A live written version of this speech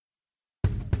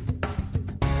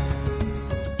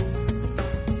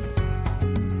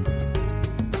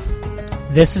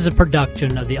This is a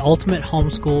production of the Ultimate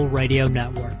Homeschool Radio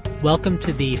Network. Welcome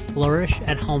to the Flourish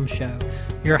at Home Show.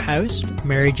 Your host,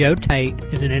 Mary Jo Tate,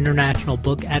 is an international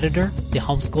book editor, the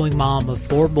homeschooling mom of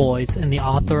 4 boys, and the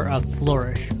author of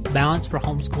Flourish, Balance for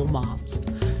Homeschool Moms.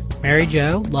 Mary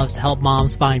Jo loves to help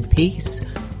moms find peace,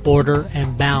 order,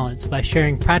 and balance by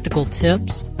sharing practical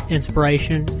tips,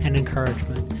 inspiration, and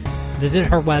encouragement. Visit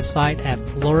her website at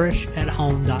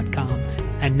flourishathome.com.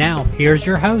 And now, here's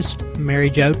your host, Mary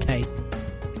Jo Tate.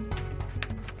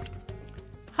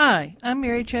 Hi, I'm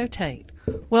Mary Jo Tate.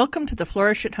 Welcome to the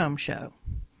Flourish at Home Show.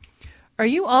 Are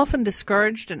you often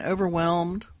discouraged and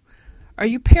overwhelmed? Are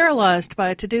you paralyzed by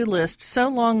a to-do list so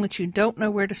long that you don't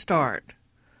know where to start?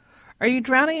 Are you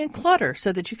drowning in clutter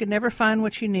so that you can never find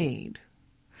what you need?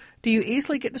 Do you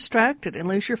easily get distracted and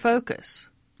lose your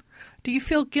focus? Do you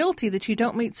feel guilty that you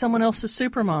don't meet someone else's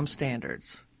supermom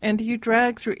standards? And do you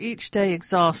drag through each day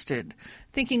exhausted,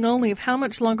 thinking only of how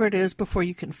much longer it is before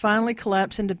you can finally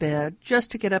collapse into bed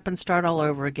just to get up and start all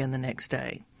over again the next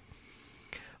day?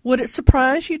 Would it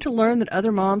surprise you to learn that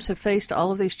other moms have faced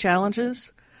all of these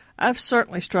challenges? I've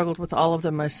certainly struggled with all of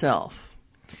them myself.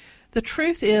 The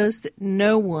truth is that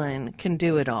no one can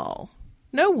do it all.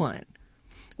 No one.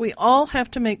 We all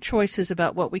have to make choices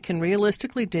about what we can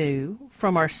realistically do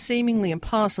from our seemingly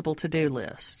impossible to-do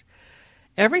list.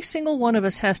 Every single one of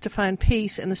us has to find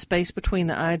peace in the space between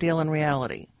the ideal and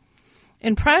reality.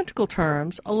 In practical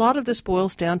terms, a lot of this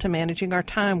boils down to managing our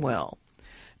time well.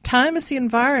 Time is the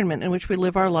environment in which we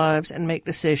live our lives and make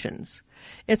decisions.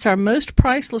 It's our most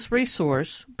priceless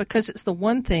resource because it's the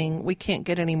one thing we can't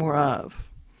get any more of.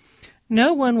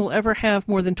 No one will ever have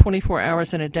more than 24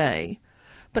 hours in a day,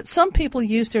 but some people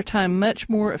use their time much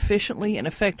more efficiently and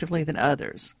effectively than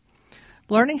others.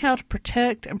 Learning how to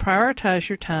protect and prioritize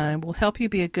your time will help you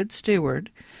be a good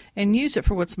steward and use it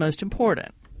for what's most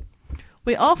important.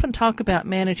 We often talk about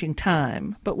managing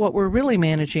time, but what we're really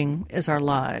managing is our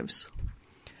lives.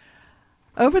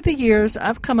 Over the years,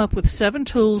 I've come up with 7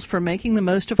 tools for making the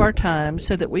most of our time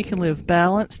so that we can live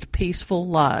balanced, peaceful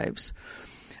lives.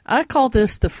 I call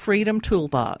this the Freedom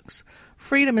Toolbox.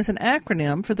 Freedom is an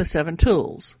acronym for the 7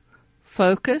 tools: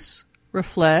 focus,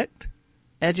 reflect,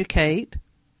 educate,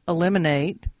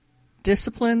 eliminate,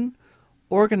 discipline,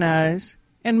 organize,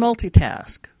 and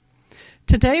multitask.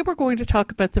 Today we're going to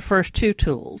talk about the first 2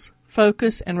 tools,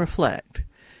 focus and reflect.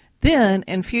 Then,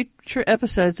 in future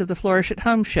episodes of the Flourish at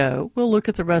Home Show, we'll look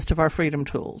at the rest of our freedom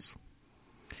tools.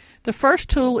 The first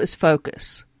tool is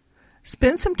focus.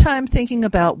 Spend some time thinking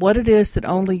about what it is that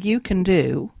only you can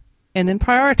do, and then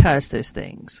prioritize those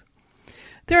things.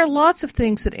 There are lots of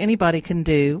things that anybody can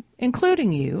do,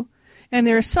 including you, and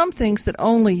there are some things that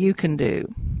only you can do.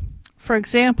 For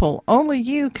example, only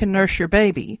you can nurse your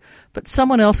baby, but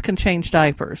someone else can change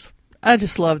diapers. I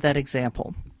just love that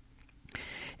example.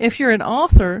 If you're an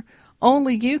author,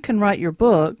 only you can write your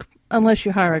book, unless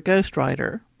you hire a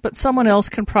ghostwriter, but someone else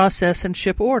can process and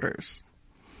ship orders.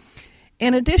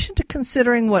 In addition to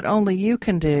considering what only you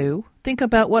can do, think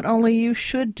about what only you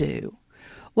should do.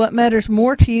 What matters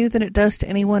more to you than it does to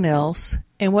anyone else,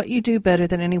 and what you do better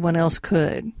than anyone else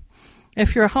could.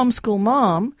 If you're a homeschool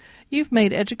mom, you've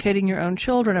made educating your own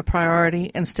children a priority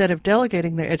instead of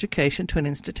delegating their education to an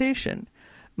institution.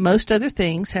 Most other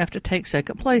things have to take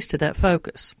second place to that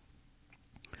focus.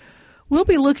 We'll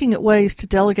be looking at ways to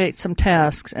delegate some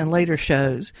tasks in later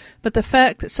shows, but the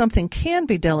fact that something can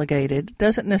be delegated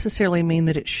doesn't necessarily mean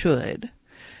that it should.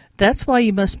 That's why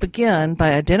you must begin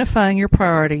by identifying your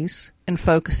priorities and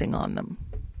focusing on them.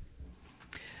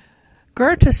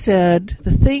 Goethe said,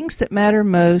 "The things that matter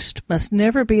most must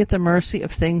never be at the mercy of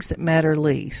things that matter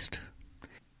least."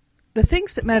 The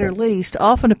things that matter least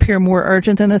often appear more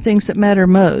urgent than the things that matter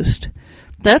most.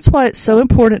 That's why it's so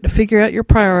important to figure out your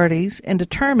priorities and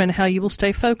determine how you will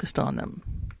stay focused on them.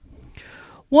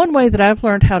 One way that I've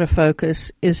learned how to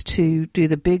focus is to do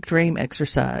the Big Dream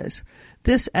exercise.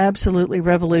 This absolutely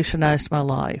revolutionized my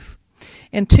life.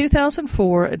 In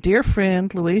 2004, a dear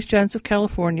friend, Louise Jones of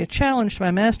California, challenged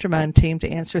my mastermind team to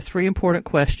answer 3 important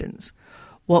questions.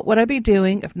 What would I be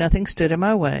doing if nothing stood in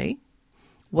my way?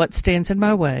 What stands in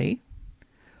my way?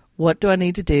 What do I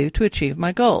need to do to achieve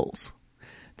my goals?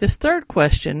 This third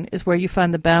question is where you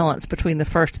find the balance between the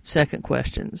first and second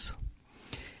questions.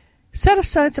 Set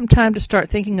aside some time to start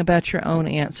thinking about your own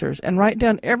answers and write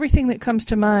down everything that comes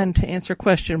to mind to answer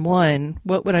question 1,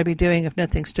 what would I be doing if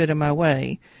nothing stood in my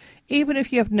way, even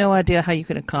if you have no idea how you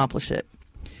can accomplish it.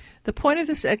 The point of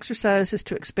this exercise is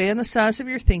to expand the size of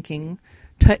your thinking,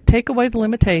 take away the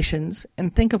limitations,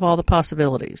 and think of all the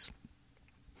possibilities.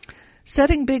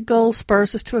 Setting big goals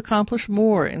spurs us to accomplish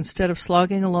more instead of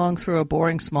slogging along through a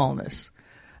boring smallness.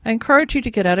 I encourage you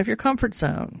to get out of your comfort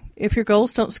zone. If your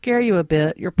goals don't scare you a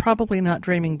bit, you're probably not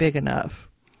dreaming big enough.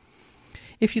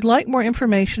 If you'd like more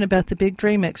information about the Big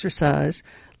Dream exercise,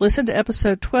 listen to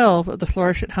episode 12 of the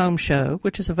Flourish at Home show,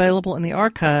 which is available in the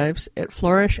archives at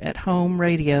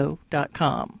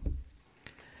flourishathomeradio.com.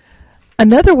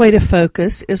 Another way to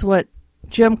focus is what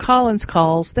Jim Collins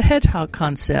calls the hedgehog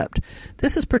concept.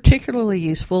 This is particularly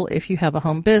useful if you have a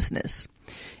home business.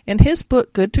 In his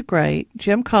book, Good to Great,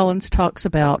 Jim Collins talks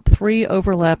about 3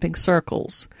 overlapping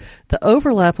circles. The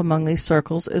overlap among these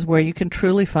circles is where you can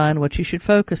truly find what you should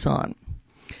focus on.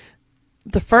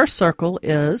 The first circle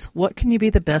is, what can you be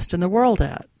the best in the world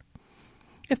at?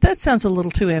 If that sounds a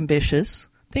little too ambitious,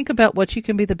 think about what you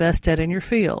can be the best at in your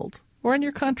field or in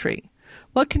your country.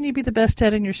 What can you be the best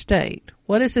at in your state?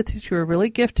 What is it that you are really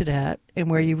gifted at and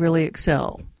where you really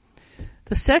excel?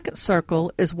 The second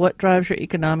circle is what drives your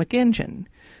economic engine.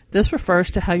 This refers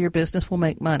to how your business will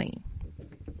make money.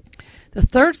 The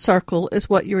third circle is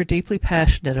what you are deeply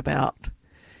passionate about.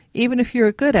 Even if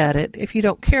you're good at it, if you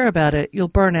don't care about it, you'll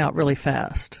burn out really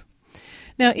fast.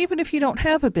 Now, even if you don't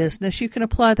have a business, you can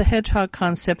apply the hedgehog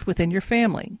concept within your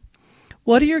family.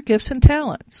 What are your gifts and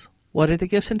talents? What are the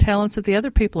gifts and talents of the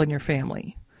other people in your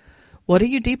family? What are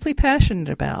you deeply passionate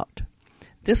about?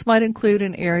 This might include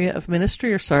an area of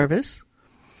ministry or service.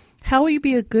 How will you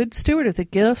be a good steward of the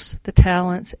gifts, the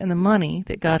talents, and the money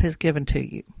that God has given to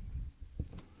you?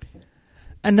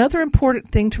 Another important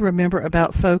thing to remember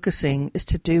about focusing is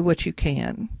to do what you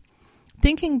can.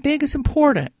 Thinking big is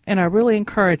important, and I really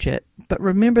encourage it, but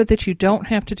remember that you don't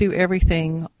have to do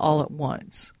everything all at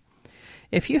once.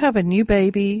 If you have a new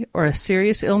baby or a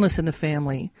serious illness in the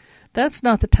family, that's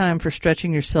not the time for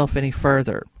stretching yourself any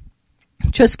further.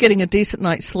 Just getting a decent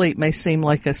night's sleep may seem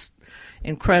like an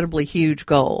incredibly huge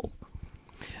goal.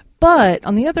 But,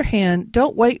 on the other hand,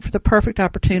 don't wait for the perfect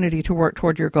opportunity to work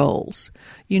toward your goals.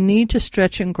 You need to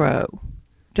stretch and grow.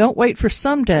 Don't wait for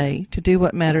someday to do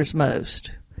what matters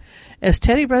most. As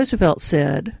Teddy Roosevelt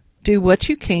said, do what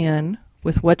you can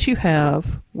with what you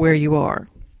have where you are.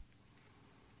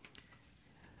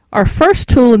 Our first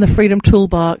tool in the Freedom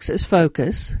Toolbox is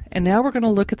focus, and now we're going to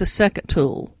look at the second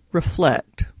tool,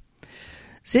 reflect.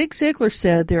 Zig Ziglar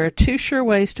said there are 2 sure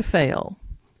ways to fail: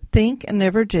 think and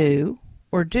never do,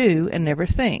 or do and never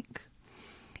think.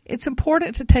 It's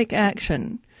important to take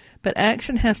action, but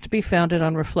action has to be founded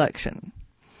on reflection.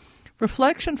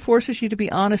 Reflection forces you to be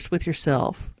honest with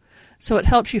yourself, so it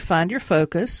helps you find your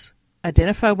focus,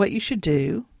 identify what you should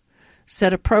do,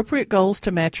 set appropriate goals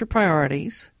to match your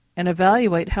priorities, and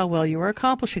evaluate how well you are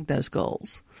accomplishing those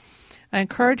goals. I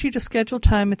encourage you to schedule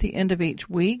time at the end of each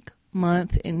week,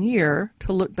 month, and year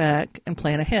to look back and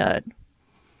plan ahead.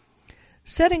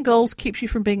 Setting goals keeps you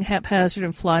from being haphazard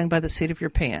and flying by the seat of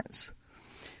your pants.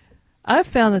 I've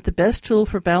found that the best tool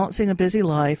for balancing a busy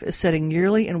life is setting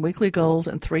yearly and weekly goals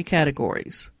in 3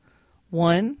 categories.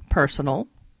 1, personal,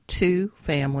 2,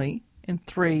 family, and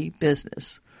 3,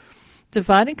 business.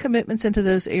 Dividing commitments into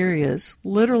those areas,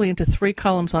 literally into 3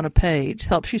 columns on a page,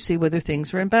 helps you see whether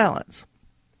things are in balance.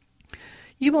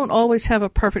 You won't always have a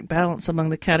perfect balance among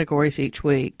the categories each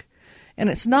week, and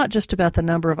it's not just about the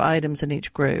number of items in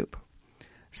each group.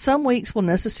 Some weeks will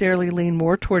necessarily lean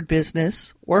more toward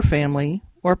business or family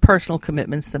or personal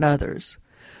commitments than others.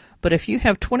 But if you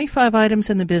have 25 items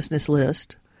in the business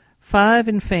list, 5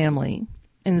 in family,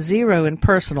 and 0 in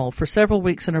personal for several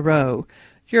weeks in a row,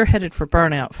 you're headed for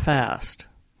burnout fast.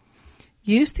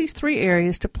 Use these 3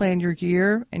 areas to plan your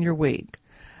year and your week.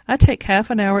 I take half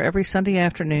an hour every Sunday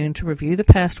afternoon to review the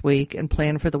past week and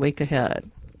plan for the week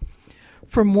ahead.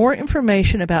 For more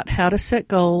information about how to set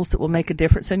goals that will make a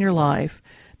difference in your life,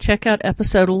 check out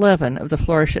episode 11 of the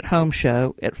Flourish at Home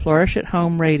show at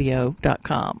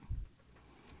flourishathomeradio.com.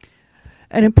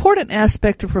 An important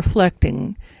aspect of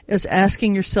reflecting is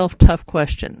asking yourself tough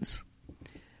questions.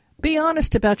 Be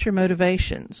honest about your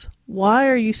motivations. Why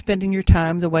are you spending your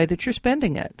time the way that you're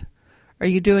spending it? Are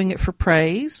you doing it for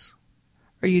praise?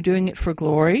 Are you doing it for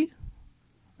glory?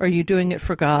 Are you doing it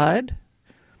for God?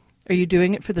 Are you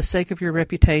doing it for the sake of your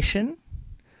reputation?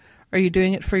 Are you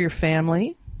doing it for your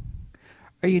family?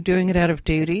 Are you doing it out of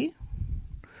duty?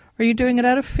 Are you doing it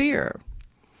out of fear?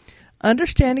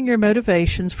 Understanding your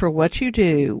motivations for what you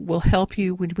do will help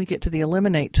you when we get to the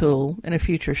Eliminate tool in a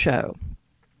future show.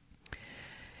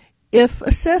 If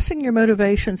assessing your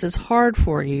motivations is hard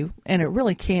for you, and it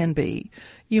really can be,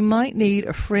 you might need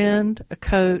a friend, a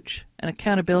coach, an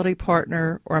accountability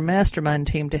partner, or a mastermind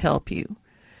team to help you.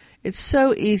 It's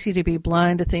so easy to be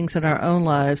blind to things in our own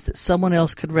lives that someone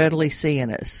else could readily see in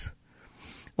us.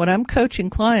 When I'm coaching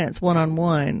clients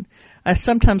one-on-one, I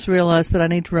sometimes realize that I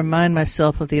need to remind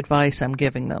myself of the advice I'm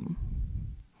giving them.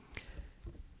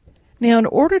 Now, in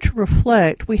order to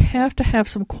reflect, we have to have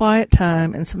some quiet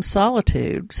time and some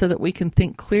solitude so that we can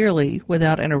think clearly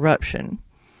without interruption.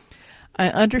 I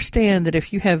understand that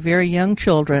if you have very young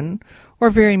children or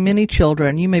very many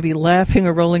children, you may be laughing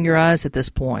or rolling your eyes at this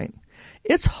point.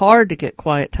 It's hard to get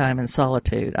quiet time and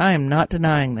solitude. I am not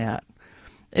denying that.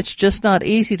 It's just not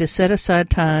easy to set aside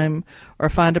time or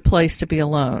find a place to be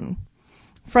alone.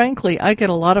 Frankly, I get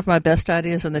a lot of my best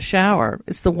ideas in the shower.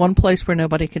 It's the one place where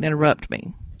nobody can interrupt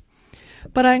me.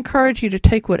 But I encourage you to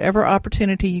take whatever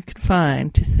opportunity you can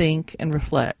find to think and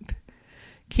reflect.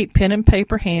 Keep pen and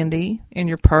paper handy in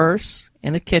your purse,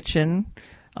 in the kitchen,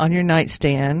 on your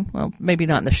nightstand, well, maybe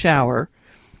not in the shower,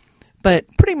 but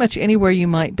pretty much anywhere you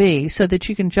might be so that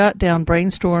you can jot down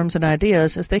brainstorms and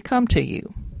ideas as they come to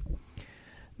you.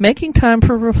 Making time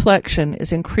for reflection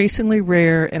is increasingly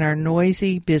rare in our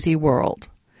noisy, busy world.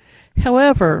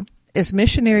 However, as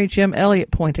missionary Jim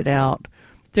Elliot pointed out,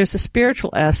 there's a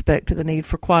spiritual aspect to the need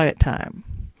for quiet time.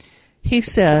 He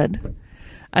said,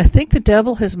 "I think the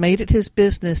devil has made it his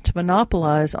business to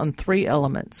monopolize on 3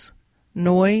 elements: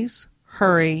 noise,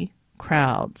 hurry,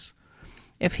 crowds.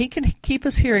 If he can keep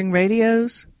us hearing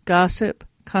radios, gossip,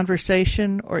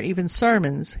 conversation, or even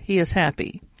sermons, he is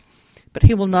happy. But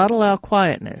he will not allow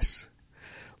quietness.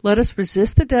 Let us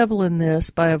resist the devil in this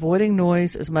by avoiding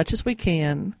noise as much as we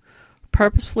can,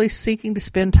 purposefully seeking to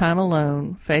spend time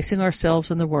alone, facing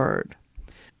ourselves in the Word.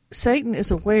 Satan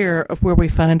is aware of where we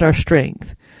find our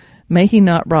strength. May he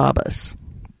not rob us."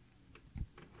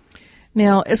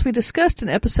 Now, as we discussed in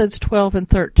episodes 12 and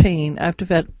 13, I've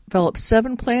developed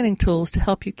 7 planning tools to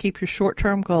help you keep your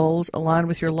short-term goals aligned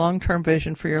with your long-term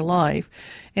vision for your life,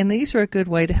 and these are a good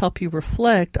way to help you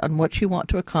reflect on what you want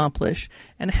to accomplish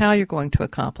and how you're going to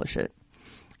accomplish it.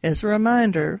 As a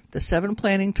reminder, the 7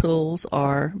 planning tools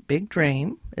are Big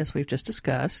Dream, as we've just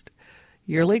discussed,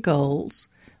 yearly goals,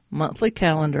 monthly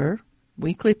calendar,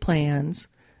 weekly plans,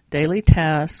 daily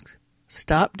tasks,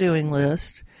 stop doing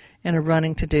list, and a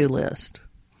running to-do list.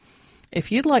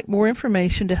 If you'd like more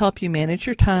information to help you manage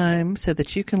your time so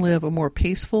that you can live a more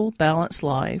peaceful, balanced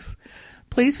life,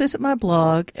 please visit my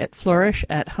blog at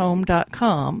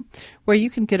flourishathome.com, where you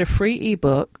can get a free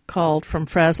ebook called From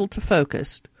Frazzled to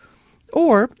Focused.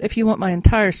 Or, if you want my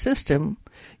entire system,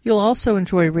 you'll also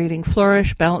enjoy reading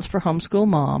Flourish, Balance for Homeschool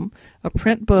Mom, a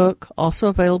print book also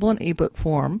available in ebook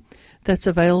form that's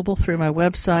available through my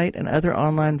website and other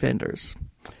online vendors.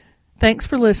 Thanks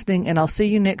for listening, and I'll see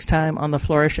you next time on the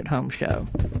Flourish at Home Show.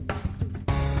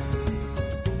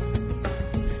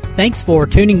 Thanks for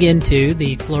tuning in to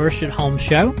the Flourish at Home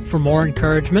Show. For more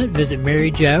encouragement, visit Mary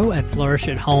Jo at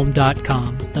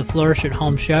flourishathome.com. The Flourish at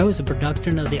Home Show is a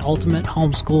production of the Ultimate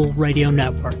Homeschool Radio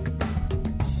Network.